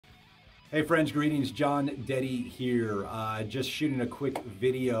Hey friends, greetings. Jon Dette here. Just shooting a quick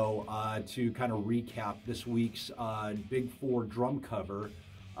video to kind of recap this week's Big Four drum cover,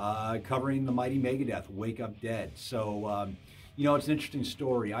 covering the mighty Megadeth, Wake Up Dead. So, you know, it's an interesting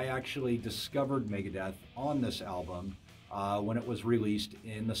story. I actually discovered Megadeth on this album when it was released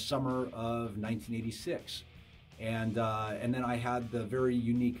in the summer of 1986. And then I had the very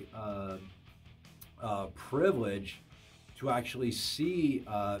unique privilege to actually see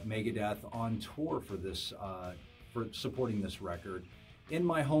Megadeth on tour for this, for supporting this record in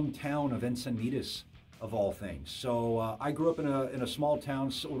my hometown of Encinitas, of all things. So I grew up in a small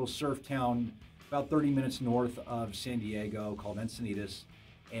town, a little surf town, about 30 minutes north of San Diego, called Encinitas.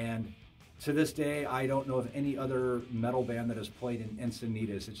 And to this day, I don't know of any other metal band that has played in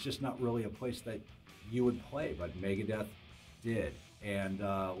Encinitas. It's just not really a place that you would play, but Megadeth did. And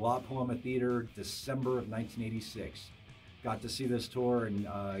La Paloma Theater, December of 1986. Got to see this tour and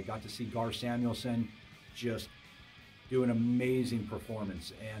got to see Gar Samuelson just do an amazing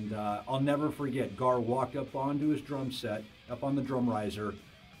performance. And I'll never forget, Gar walked up onto his drum set, up on the drum riser,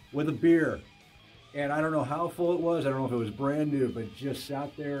 with a beer. And I don't know how full it was. I don't know if it was brand new, but just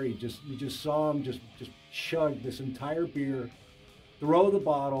sat there. You just saw him just chug this entire beer, throw the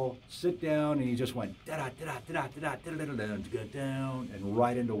bottle, sit down, and he just went down and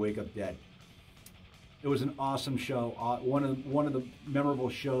right into Wake Up Dead. It was an awesome show, one of the memorable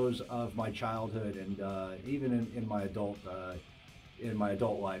shows of my childhood, and even in my adult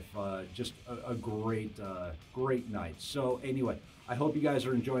life, just a great night. So anyway, I hope you guys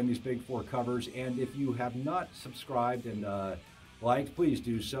are enjoying these Big Four covers, and if you have not subscribed and liked, please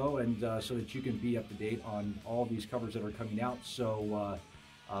do so, and so that you can be up to date on all these covers that are coming out. So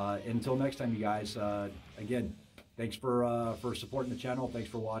until next time, you guys, again, thanks for supporting the channel.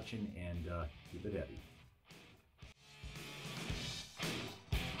 Thanks for watching, and keep it heavy.